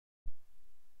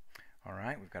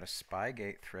right, we've got a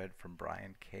Spygate thread from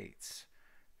Brian Cates.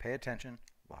 Pay attention,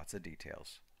 lots of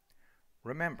details.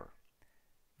 Remember,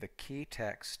 the key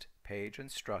text Page and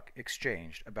Strzok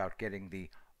exchanged about getting the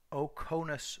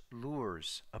OCONUS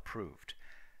Lures approved.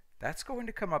 That's going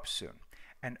to come up soon.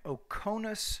 An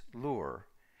OCONUS lure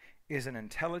is an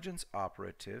intelligence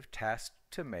operative tasked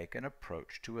to make an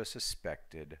approach to a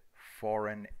suspected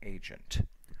foreign agent.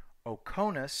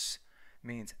 OCONUS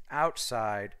means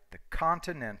outside the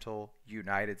continental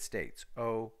United States.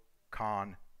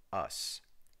 O-con-us.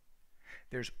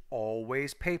 There's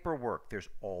always paperwork. There's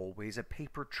always a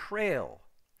paper trail.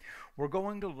 We're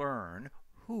going to learn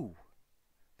who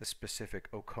the specific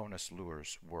OCONUS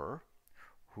lures were,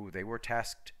 who they were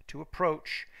tasked to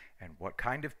approach, and what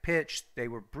kind of pitch they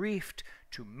were briefed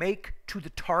to make to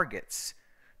the targets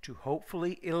to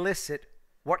hopefully elicit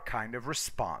what kind of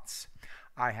response.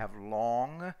 I have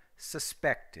long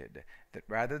suspected that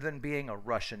rather than being a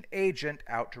Russian agent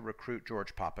out to recruit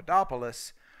George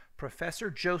Papadopoulos, Professor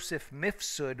Joseph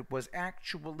Mifsud was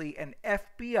actually an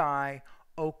FBI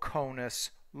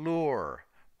OCONUS lure,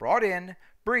 brought in,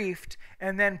 briefed,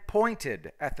 and then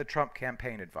pointed at the Trump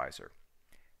campaign advisor.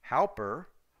 Halper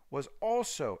was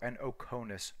also an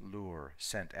OCONUS lure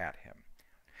sent at him.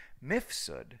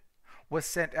 Mifsud was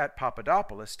sent at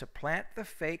Papadopoulos to plant the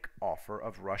fake offer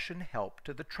of Russian help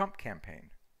to the Trump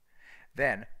campaign.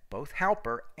 Then both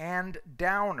Halper and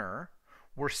Downer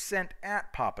were sent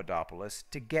at Papadopoulos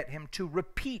to get him to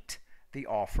repeat the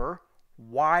offer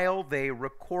while they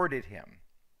recorded him.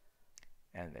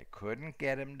 And they couldn't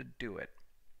get him to do it.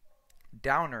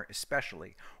 Downer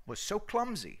especially was so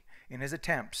clumsy in his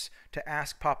attempts to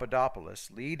ask Papadopoulos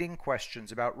leading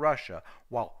questions about Russia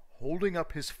while holding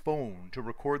up his phone to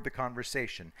record the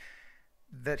conversation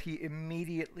that he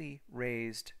immediately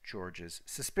raised George's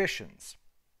suspicions.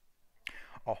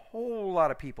 A whole lot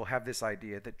of people have this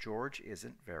idea that George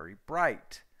isn't very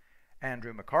bright.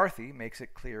 Andrew McCarthy makes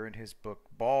it clear in his book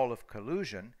Ball of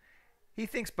Collusion. He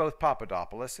thinks both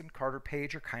Papadopoulos and Carter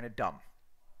Page are kind of dumb.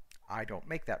 I don't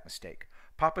make that mistake.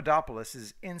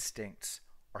 Papadopoulos' instincts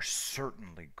are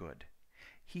certainly good.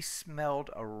 He smelled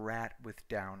a rat with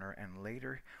Downer, and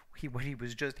later, when he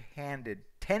was just handed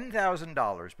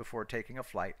 $10,000 before taking a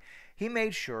flight, he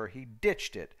made sure he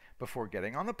ditched it before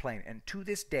getting on the plane, and to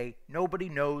this day, nobody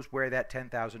knows where that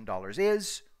 $10,000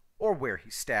 is or where he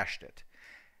stashed it.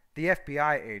 The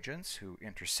FBI agents who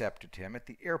intercepted him at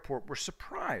the airport were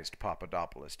surprised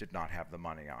Papadopoulos did not have the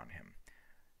money on him.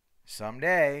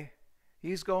 Someday,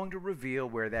 he's going to reveal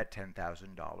where that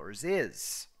 $10,000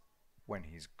 is when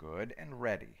he's good and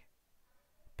ready.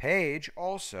 Page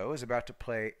also is about to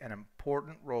play an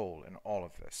important role in all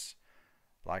of this.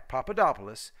 Like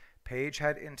Papadopoulos, Page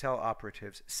had intel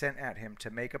operatives sent at him to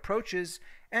make approaches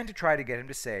and to try to get him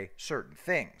to say certain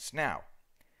things. Now,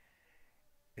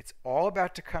 it's all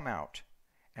about to come out,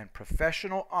 and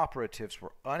professional operatives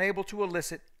were unable to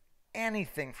elicit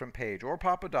anything from Page or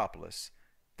Papadopoulos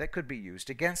that could be used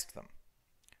against them.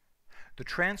 The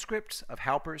transcripts of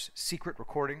Halper's secret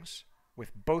recordings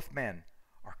with both men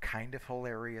are kind of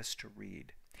hilarious to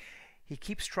read. He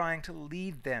keeps trying to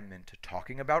lead them into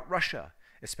talking about Russia,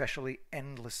 especially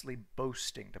endlessly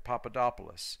boasting to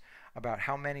Papadopoulos about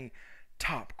how many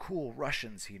top cool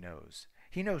Russians he knows.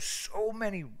 He knows so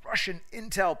many Russian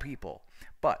intel people.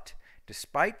 But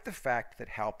despite the fact that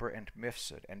Halper and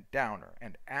Mifsud and Downer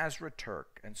and Azra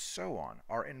Turk and so on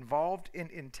are involved in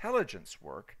intelligence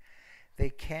work, they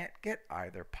can't get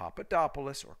either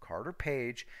Papadopoulos or Carter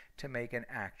Page to make an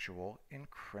actual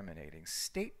incriminating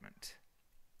statement.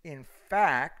 In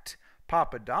fact,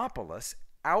 Papadopoulos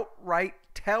outright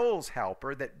tells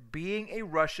Halper that being a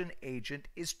Russian agent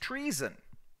is treason.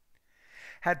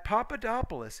 Had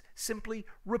Papadopoulos simply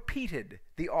repeated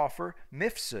the offer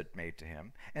Mifsud made to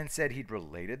him and said he'd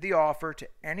related the offer to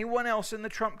anyone else in the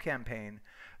Trump campaign,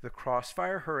 the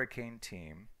Crossfire Hurricane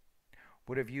team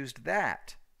would have used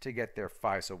that to get their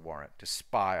FISA warrant to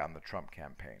spy on the Trump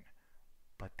campaign.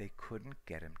 But they couldn't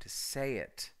get him to say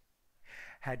it.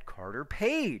 Had Carter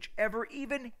Page ever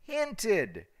even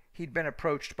hinted he'd been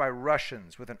approached by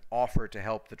Russians with an offer to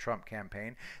help the Trump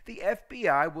campaign, the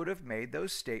FBI would have made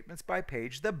those statements by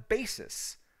Page the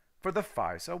basis for the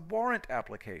FISA warrant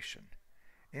application.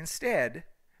 Instead,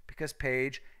 because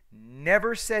Page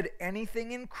never said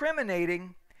anything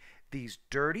incriminating, these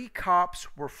dirty cops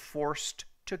were forced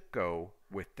to go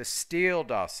with the Steele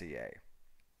dossier.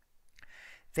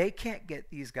 They can't get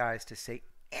these guys to say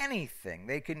anything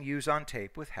they can use on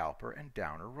tape with Halper and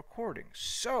Downer recordings.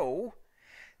 So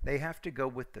they have to go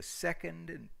with the second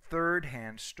and third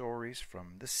hand stories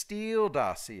from the Steele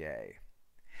dossier.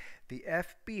 The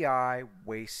FBI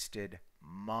wasted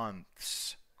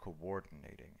months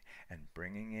coordinating and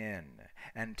bringing in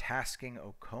and tasking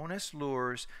OCONUS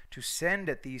Lures to send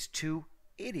at these two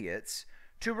idiots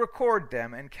to record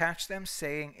them and catch them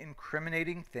saying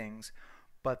incriminating things,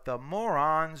 but the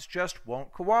morons just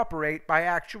won't cooperate by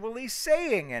actually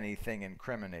saying anything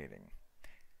incriminating.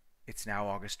 It's now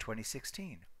August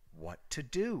 2016. What to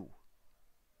do?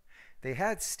 They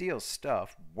had Steele's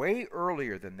stuff way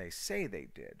earlier than they say they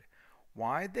did.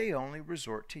 Why'd they only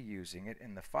resort to using it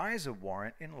in the FISA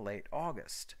warrant in late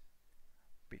August?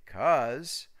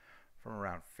 Because from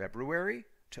around February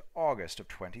to August of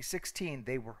 2016,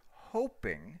 they were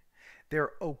hoping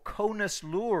their OCONUS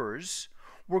Lures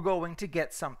were going to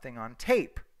get something on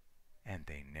tape, and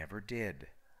they never did.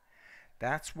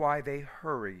 That's why they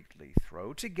hurriedly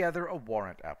throw together a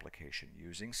warrant application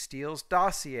using Steele's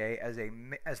dossier as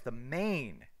the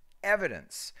main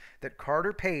evidence that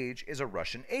Carter Page is a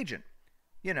Russian agent.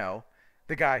 You know,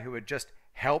 the guy who had just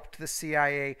helped the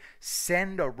CIA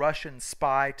send a Russian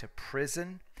spy to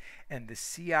prison, and the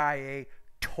CIA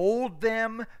told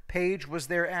them Page was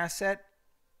their asset.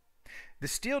 The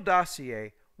Steele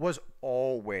dossier was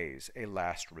always a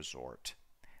last resort.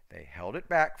 They held it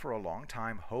back for a long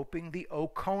time, hoping the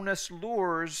OCONUS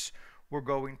Lures were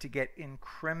going to get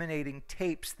incriminating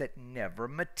tapes that never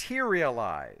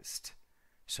materialized.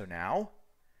 So now,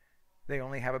 they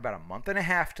only have about a month and a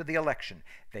half to the election.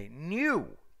 They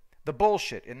knew the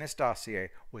bullshit in this dossier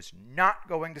was not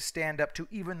going to stand up to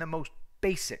even the most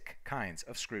basic kinds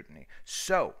of scrutiny.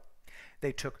 So,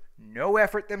 they took no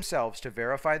effort themselves to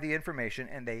verify the information,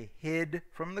 and they hid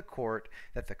from the court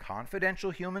that the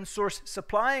confidential human source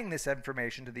supplying this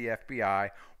information to the FBI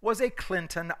was a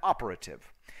Clinton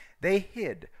operative. They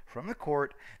hid from the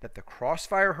court that the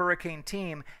Crossfire Hurricane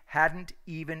team hadn't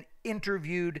even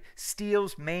interviewed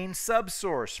Steele's main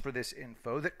subsource for this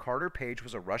info that Carter Page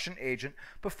was a Russian agent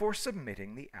before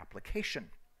submitting the application.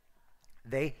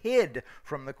 They hid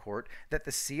from the court that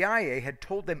the CIA had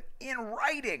told them in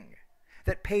writing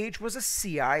that Page was a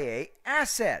CIA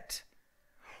asset.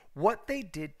 What they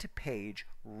did to Page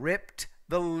ripped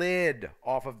the lid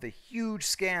off of the huge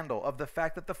scandal of the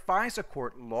fact that the FISA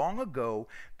court long ago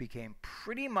became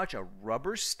pretty much a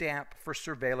rubber stamp for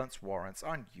surveillance warrants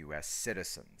on U.S.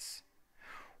 citizens.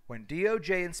 When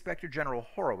DOJ Inspector General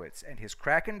Horowitz and his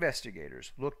crack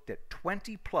investigators looked at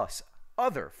 20-plus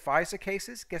other FISA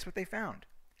cases, guess what they found?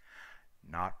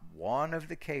 Not one of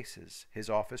the cases his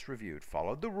office reviewed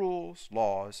followed the rules,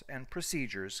 laws, and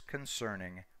procedures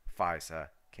concerning FISA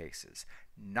cases.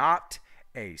 Not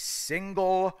a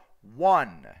single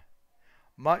one.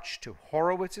 Much to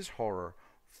Horowitz's horror,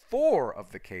 4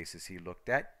 of the cases he looked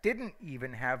at didn't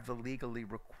even have the legally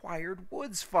required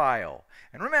Woods file.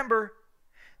 And remember,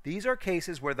 these are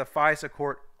cases where the FISA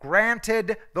court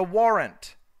granted the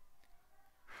warrant.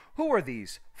 Who are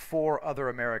these 4 other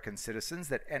American citizens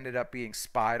that ended up being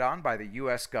spied on by the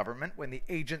U.S. government when the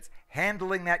agents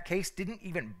handling that case didn't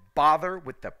even bother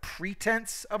with the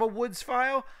pretense of a Woods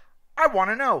file? I want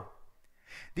to know.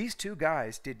 These 2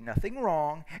 guys did nothing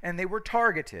wrong, and they were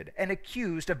targeted and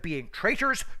accused of being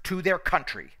traitors to their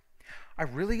country. I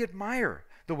really admire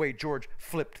the way George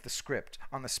flipped the script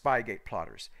on the Spygate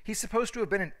plotters. He's supposed to have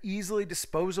been an easily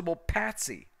disposable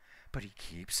patsy, but he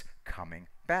keeps coming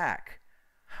back.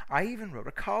 I even wrote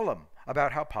a column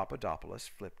about how Papadopoulos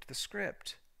flipped the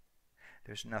script.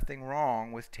 There's nothing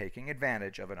wrong with taking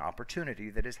advantage of an opportunity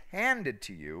that is handed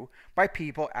to you by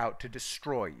people out to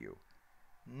destroy you.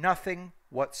 Nothing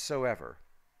whatsoever.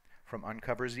 From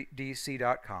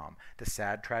UncoverDC.com, the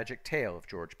sad, tragic tale of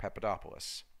George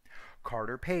Papadopoulos.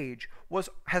 Carter Page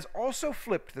has also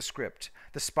flipped the script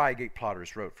the Spygate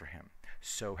plotters wrote for him.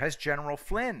 So has General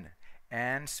Flynn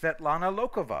and Svetlana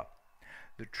Lokova.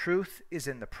 The truth is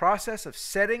in the process of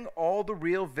setting all the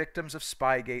real victims of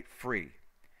Spygate free.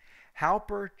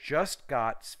 Halper just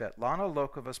got Svetlana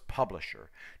Lokova's publisher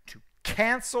to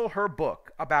cancel her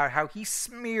book about how he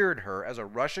smeared her as a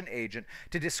Russian agent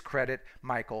to discredit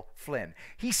Michael Flynn.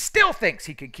 He still thinks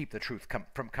he can keep the truth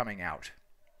from coming out.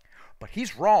 But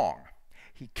he's wrong.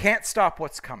 He can't stop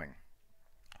what's coming.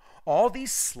 All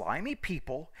these slimy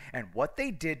people and what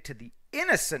they did to the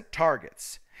innocent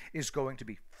targets is going to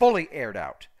be fully aired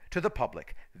out to the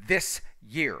public this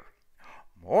year.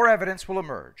 More evidence will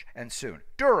emerge, and soon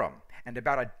Durham and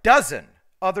about a dozen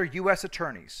other U.S.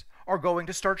 attorneys are going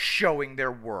to start showing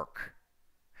their work.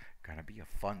 Gonna be a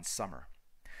fun summer.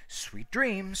 Sweet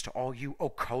dreams to all you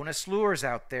OCONUS Lures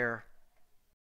out there.